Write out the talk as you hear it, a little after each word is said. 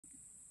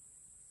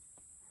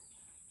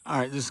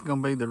Alright, this is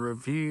going to be the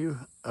review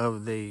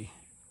of the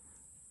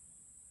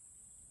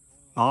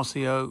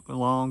Mossy Oak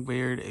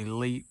Longbeard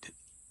Elite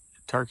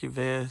Turkey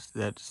Vest.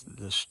 That's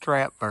the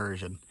strap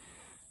version.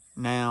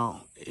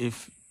 Now,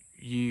 if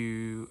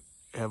you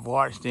have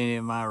watched any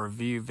of my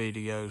review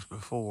videos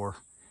before,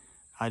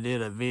 I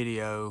did a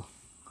video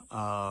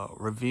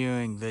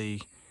reviewing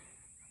the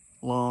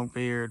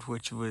Longbeard,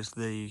 which was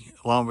the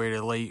Longbeard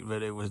Elite,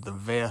 but it was the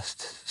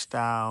vest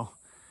style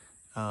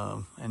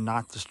and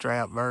not the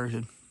strap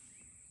version.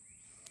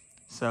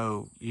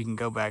 So you can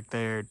go back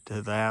there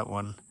to that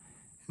one.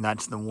 And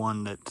that's the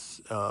one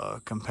that's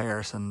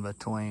comparison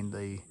between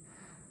the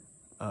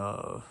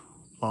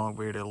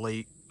Longbeard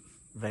Elite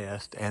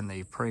vest and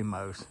the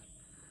Primos,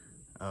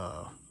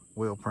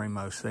 Will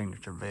Primos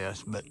signature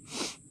vest. But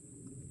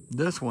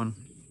this one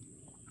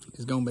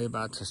is going to be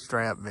about the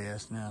strap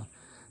vest. Now,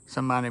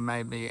 somebody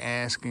may be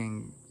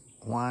asking,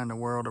 why in the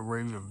world are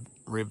we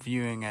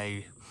reviewing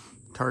a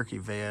turkey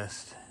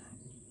vest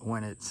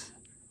when it's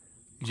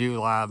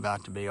July,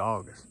 about to be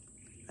August?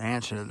 The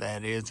answer to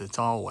that is it's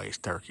always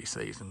turkey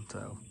season.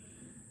 So,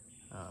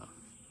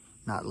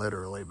 not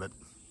literally, but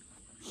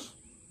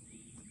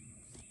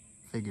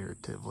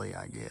figuratively,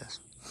 I guess.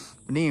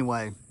 But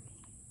anyway,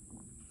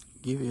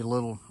 give you a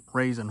little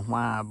reason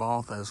why I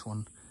bought this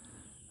one.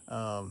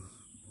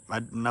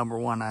 Number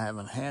one, I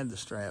haven't had the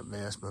strap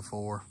vest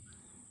before,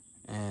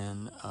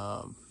 and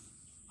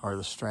or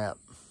the strap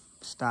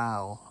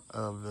style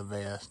of the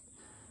vest.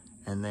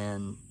 And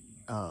then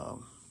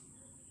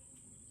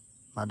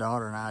my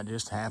daughter and I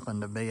just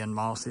happened to be in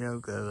Mossy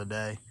Oak the other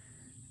day,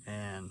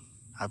 and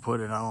I put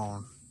it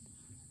on,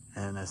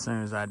 and as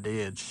soon as I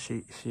did,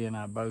 she and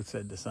I both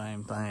said the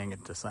same thing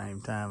at the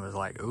same time. It was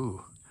like,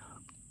 ooh,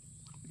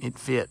 it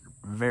fit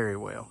very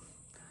well.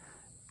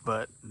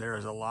 But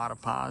there's a lot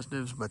of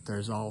positives, but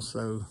there's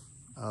also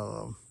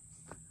a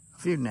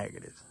few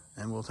negatives,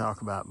 and we'll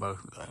talk about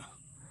both of those.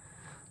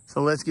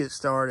 So let's get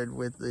started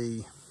with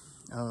the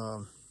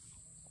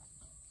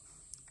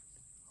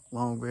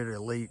Longbeard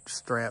Elite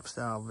strap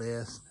style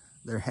vest.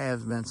 There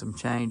has been some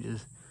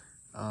changes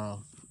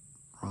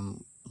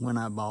from when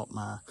I bought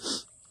my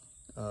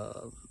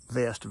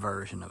vest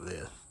version of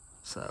this.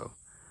 So,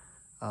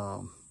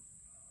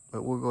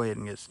 but we'll go ahead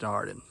and get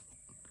started.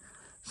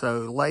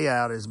 So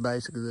layout is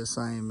basically the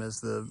same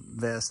as the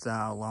vest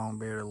style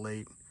Longbeard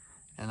Elite,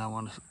 and I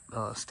want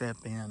to step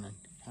in and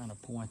kind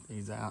of point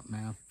these out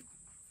now.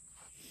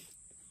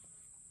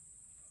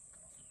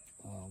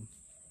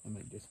 Let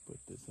me just put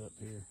this up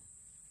here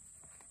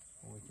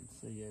so we can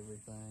see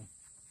everything.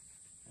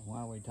 And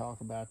while we talk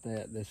about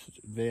that, this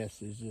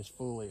vest is just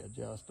fully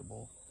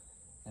adjustable.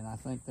 And I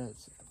think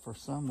that's, for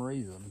some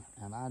reason,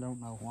 and I don't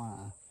know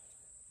why,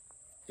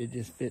 it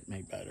just fit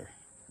me better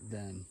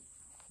than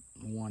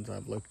the ones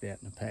I've looked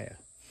at in the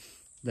past.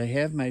 They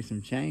have made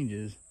some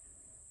changes,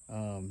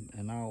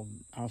 and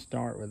I'll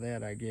start with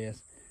that, I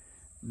guess.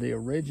 The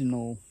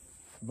original,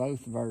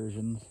 both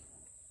versions,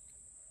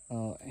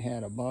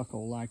 had a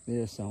buckle like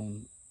this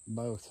on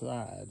both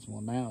sides.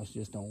 Well, now it's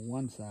just on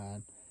one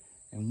side,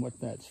 and what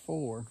that's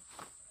for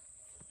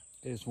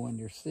is when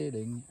you're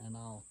sitting, and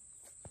I'll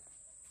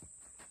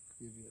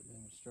give you a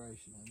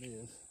demonstration of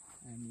this,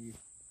 and you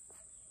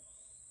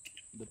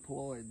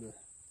deploy the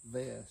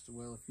vest.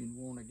 Well, if you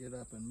want to get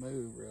up and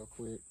move real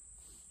quick,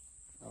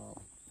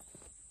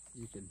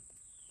 you can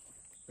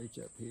reach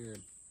up here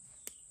and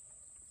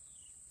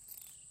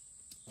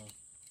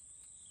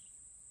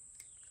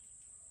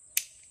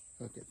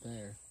hook it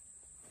there,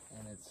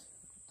 and it's,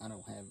 I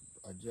don't have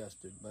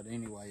adjusted, but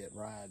anyway, it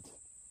rides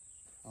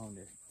on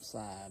your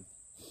side.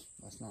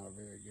 That's not a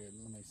very good,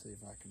 let me see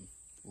if I can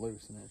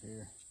loosen it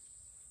here.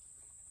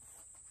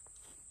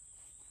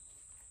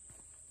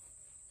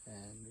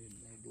 And we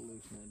need to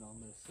loosen it on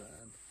this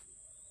side.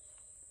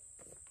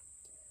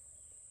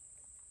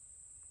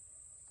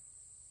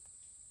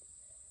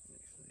 Let me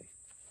see.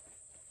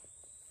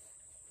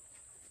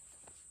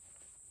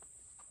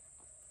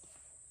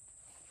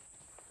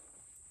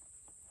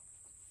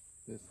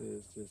 This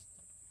is just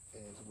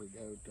as we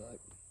go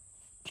type.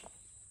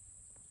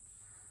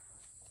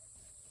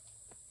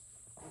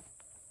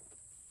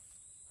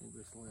 We'll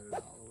just let it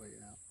all the way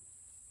out.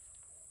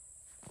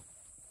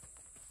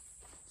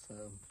 So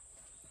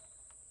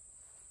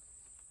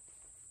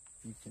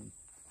you can,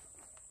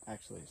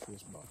 actually it's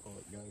this buckle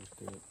that goes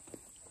to it.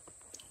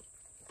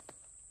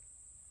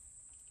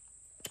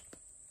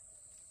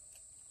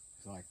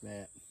 It's like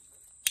that.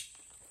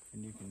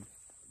 And you can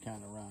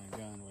kind of run a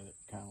gun with it,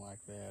 kind of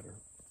like that, or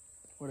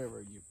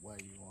whatever way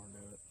you want to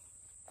do it.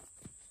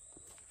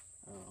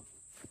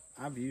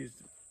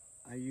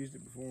 I used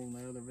it before on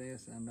the other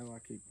vest. I know I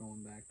keep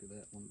going back to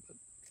that one, but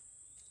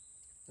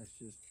that's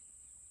just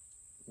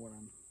what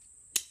I'm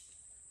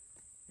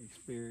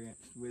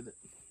experienced with it.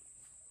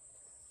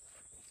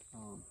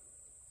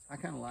 I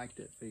kind of liked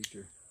that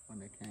feature when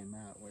they came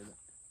out with it.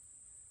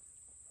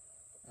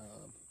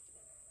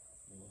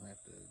 We'll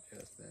have to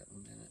adjust that in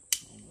a minute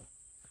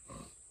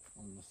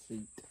on the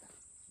seat.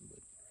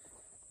 But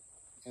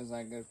as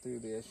I go through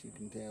this, you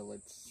can tell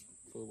it's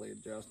fully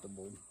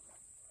adjustable.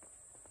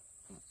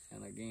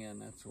 And again,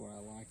 that's what I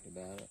liked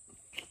about it.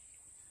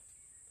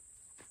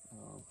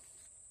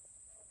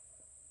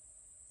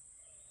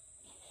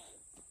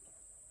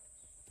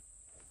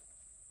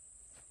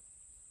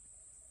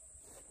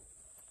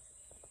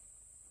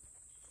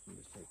 I'm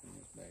just taking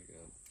this back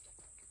up.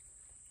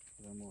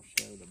 I'm going to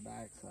show the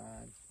back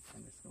side,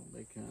 and it's going to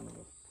be kind of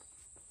a,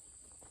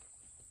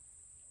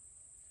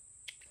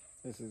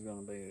 this is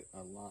going to be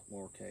a lot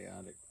more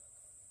chaotic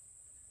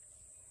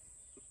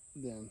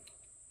than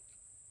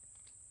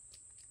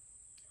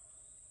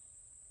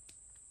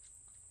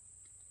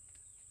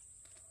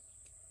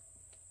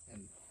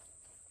and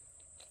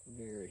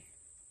very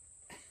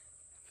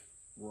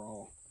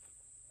raw.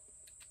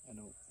 I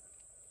don't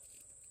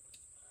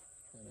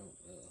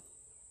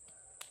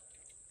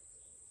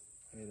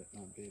edit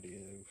my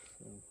videos,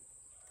 so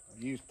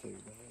I used to,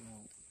 but I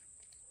don't.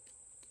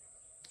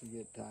 I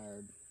get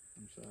tired.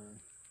 I'm sorry.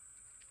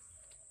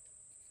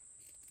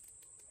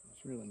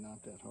 It's really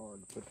not that hard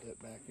to put that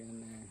back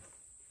in there.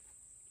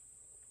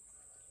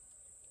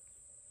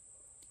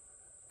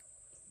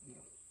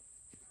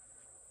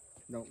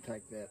 Don't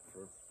take that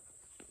for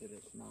that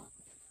it's not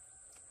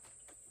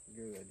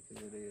good,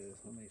 because it is.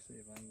 Let me see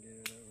if I can get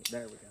it over.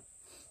 There we go.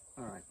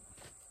 All right.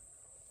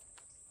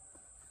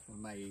 It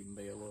may even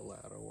be a little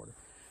out of order.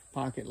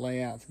 Pocket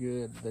layout's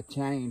good. The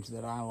change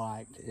that I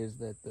liked is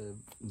that the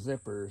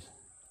zippers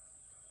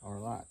are a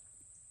lot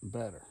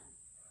better.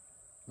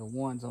 The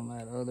ones on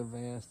that other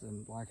vest,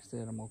 and like I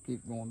said, I'm gonna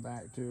keep going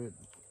back to it.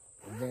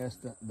 The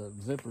vest, the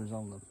zippers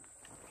on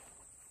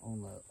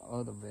the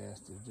other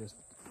vest is just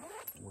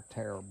were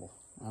terrible.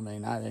 I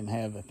mean, I didn't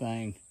have the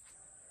thing.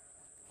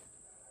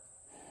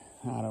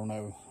 I don't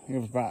know. It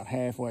was about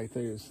halfway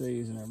through the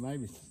season, or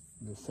maybe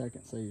the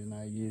second season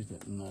I used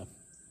it, and the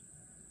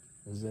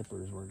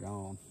zippers were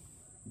gone.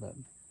 But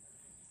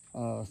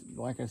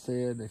like I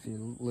said, if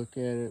you look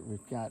at it,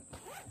 we've got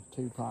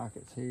 2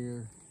 pockets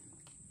here,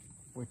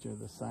 which are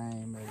the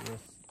same. They're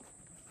just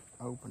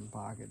open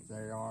pockets.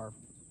 There are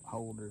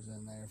holders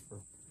in there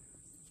for,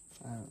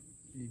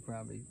 you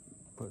probably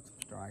put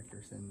some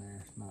strikers in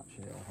there. It's not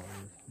shell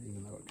holders,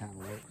 even though it kind of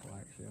looks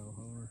like shell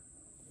holder.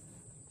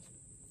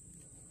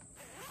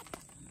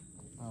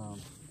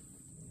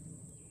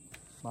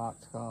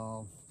 Box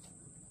call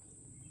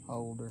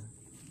holder,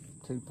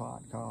 2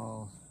 pot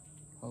calls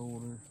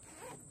holder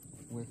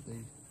with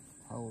the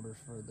holders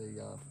for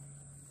the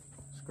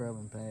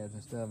scrubbing pads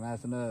and stuff. And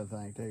that's another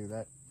thing too,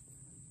 that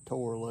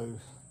tore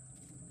loose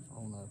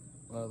on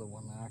the other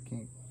one. Now, I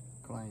can't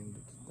claim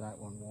that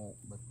one won't,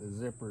 but the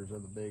zippers are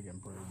the big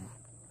improvement.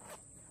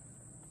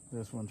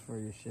 This one's for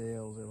your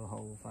shells. It'll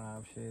hold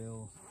 5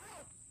 shells.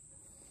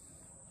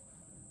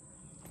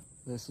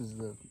 This is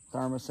the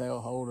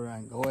thermocell holder. I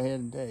can go ahead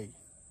and tell you,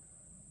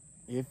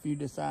 if you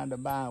decide to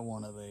buy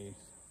one of these,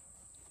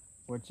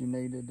 what you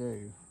need to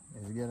do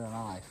is get a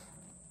knife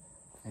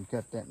and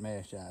cut that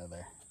mesh out of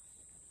there.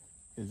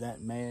 Because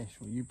that mesh,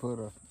 when you put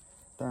a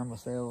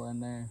thermocell in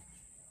there,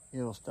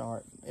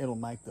 it'll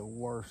make the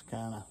worst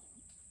kind of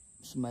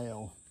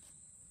smell.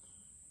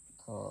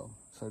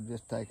 So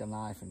just take a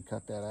knife and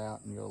cut that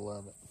out and you'll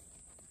love it.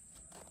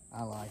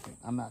 I like it.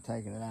 I'm not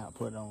taking it out and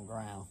put it on the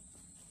ground.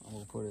 I'm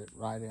gonna put it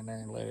right in there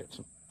and let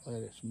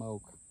it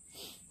smoke.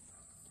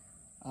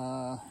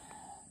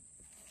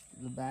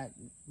 The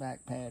back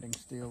padding's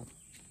still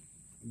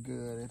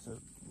good. It's a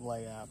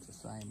layout's the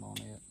same on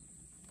it.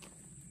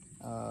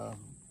 I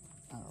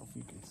don't know if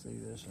you can see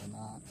this or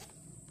not,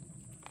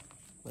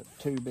 but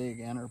 2 big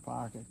inner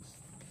pockets.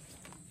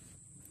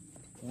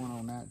 One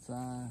on that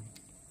side,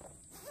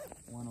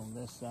 one on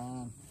this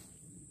side.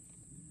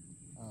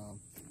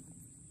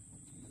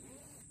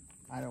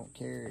 I don't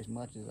carry as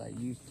much as I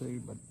used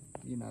to, but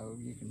you know,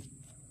 you can,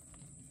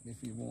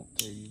 if you want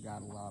to, you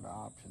got a lot of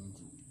options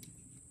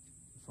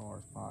as far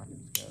as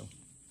pockets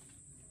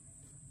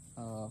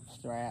go.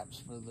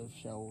 Straps for the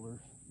shoulders.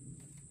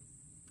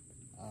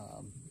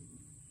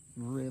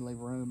 Really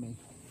roomy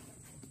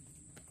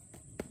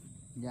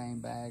game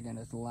bag, and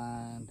it's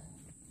lined.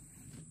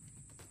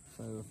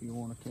 So if you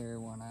want to carry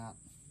one out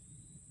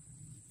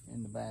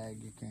in the bag,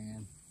 you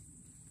can.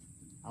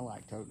 I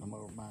like toting them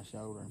over my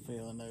shoulder and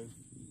feeling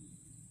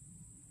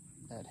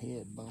that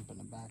head bump in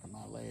the back of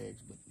my legs.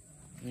 But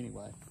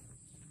anyway,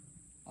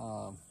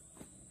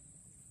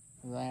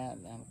 that,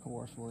 and of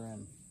course we're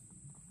in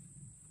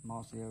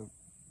Mossy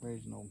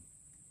original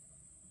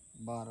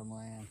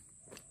bottomland.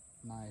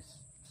 Nice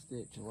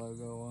Stitch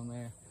logo on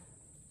there.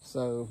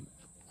 So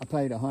I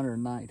paid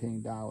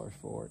 $119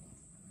 for it.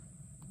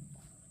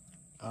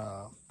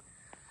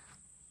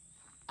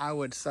 I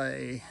would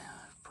say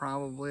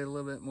probably a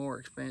little bit more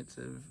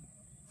expensive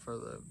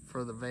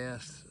for the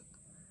vest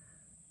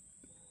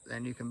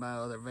than you can buy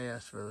other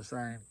vests for the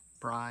same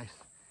price.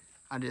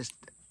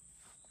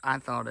 I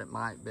thought it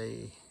might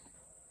be.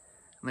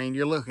 I mean,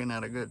 you're looking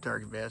at a good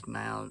turkey vest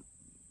now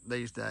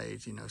these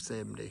days, you know,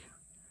 70,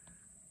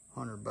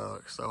 100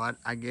 bucks. So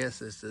I guess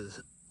this is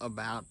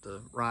about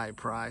the right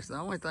price. The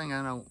only thing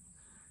I don't,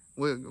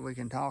 we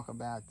can talk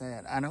about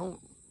that. I don't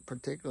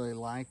particularly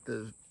like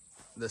the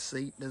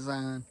seat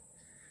design.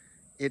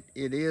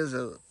 it is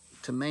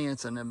to me,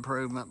 it's an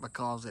improvement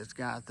because it's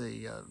got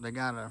the, they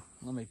got a,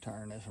 let me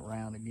turn this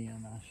around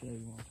again. I'll show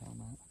you what I'm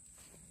talking about.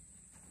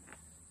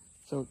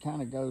 So it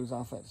kind of goes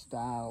off that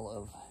style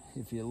of,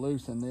 if you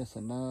loosen this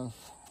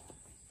enough,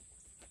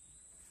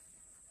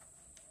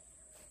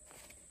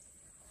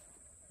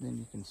 then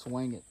you can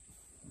swing it.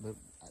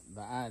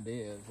 The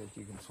idea is that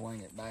you can swing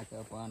it back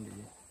up under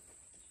you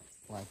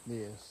like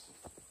this,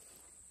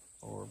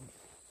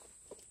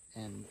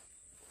 and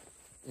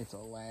it's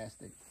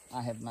elastic.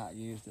 I have not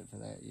used it for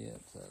that yet,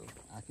 so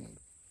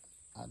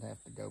I'd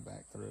have to go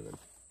back through and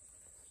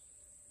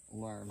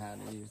learn how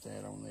to use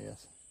that on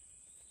this.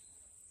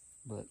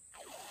 But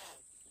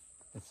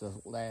it's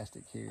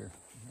elastic here,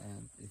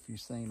 and if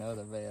you've seen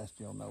other vests,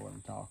 you'll know what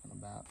I'm talking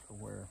about, to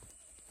where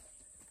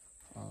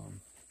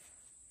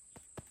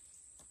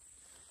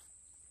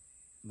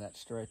that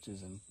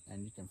stretches and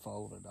you can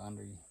fold it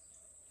under you,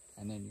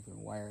 and then you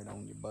can wear it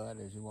on your butt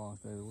as you walk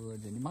through the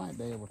woods. And you might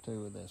be able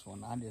to with this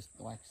one. I just,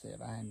 like I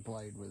said, I hadn't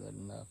played with it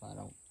enough. I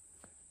don't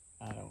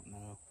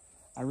know.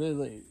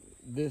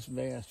 This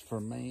vest for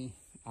me,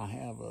 I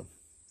have a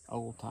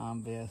old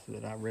time vest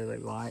that I really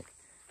like.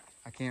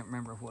 I can't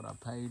remember what I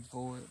paid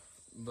for it,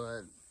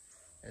 but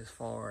as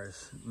far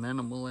as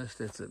minimalist,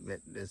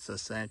 it's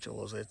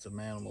Essentials. It's a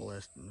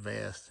minimalist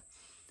vest,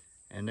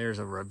 and there's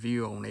a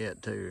review on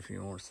it too if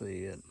you want to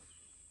see it.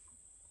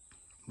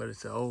 But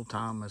it's an old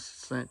time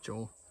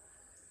Essential.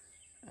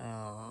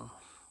 I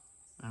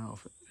don't know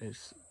if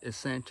it's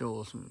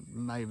Essentials,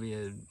 maybe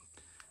a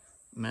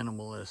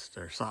minimalist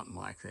or something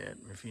like that.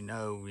 If you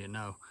know, you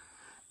know.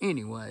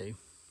 Anyway,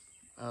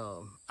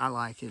 I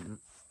like it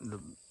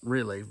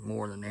really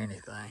more than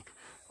anything.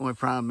 The only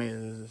problem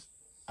is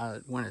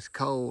when it's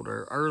cold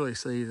or early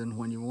season,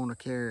 when you want to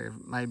carry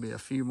maybe a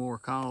few more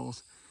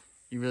calls,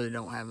 you really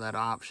don't have that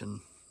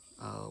option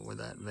with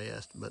that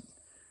vest. But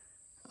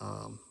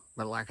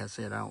like I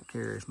said, I don't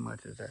carry as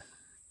much as I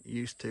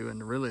used to,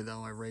 and really the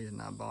only reason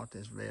I bought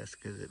this vest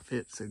because it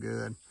fits so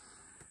good.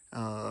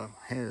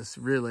 Has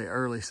really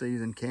early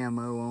season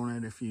camo on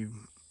it, if you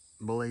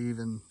believe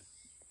in,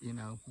 you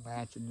know,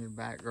 matching your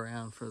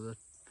background for the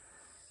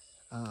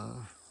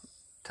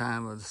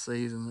time of the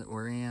season that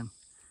we're in,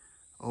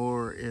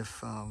 or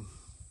if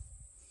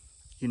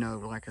you know,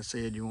 like I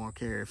said, you want to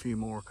carry a few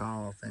more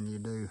calls than you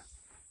do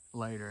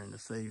later in the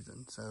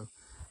season. So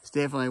it's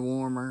definitely a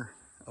warmer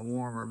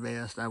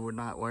vest. I would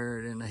not wear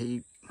it in the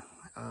heat.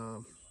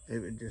 It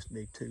would just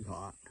be too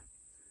hot,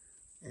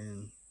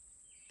 and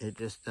it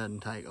just doesn't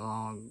take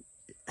long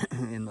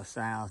in the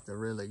South to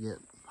really get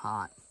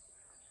hot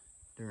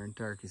during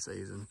turkey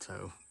season.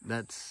 So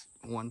that's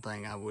one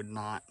thing I would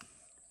not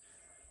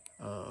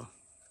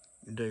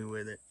do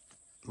with it,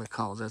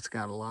 because it's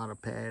got a lot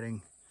of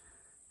padding,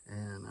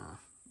 and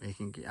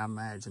I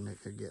imagine it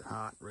could get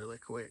hot really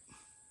quick.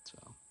 So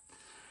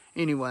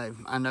anyway,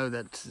 I know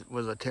that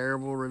was a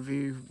terrible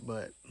review,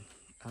 but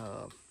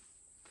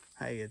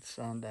hey, it's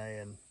Sunday,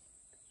 and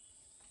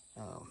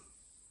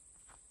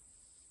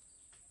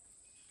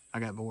I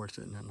got bored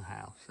sitting in the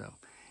house. So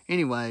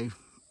anyway,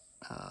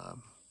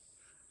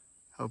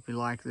 hope you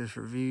like this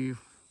review.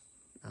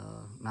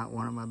 Not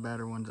one of my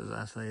better ones, as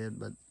I said,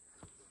 but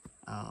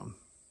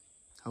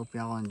hope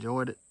y'all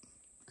enjoyed it,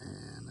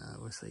 and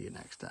we'll see you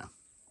next time.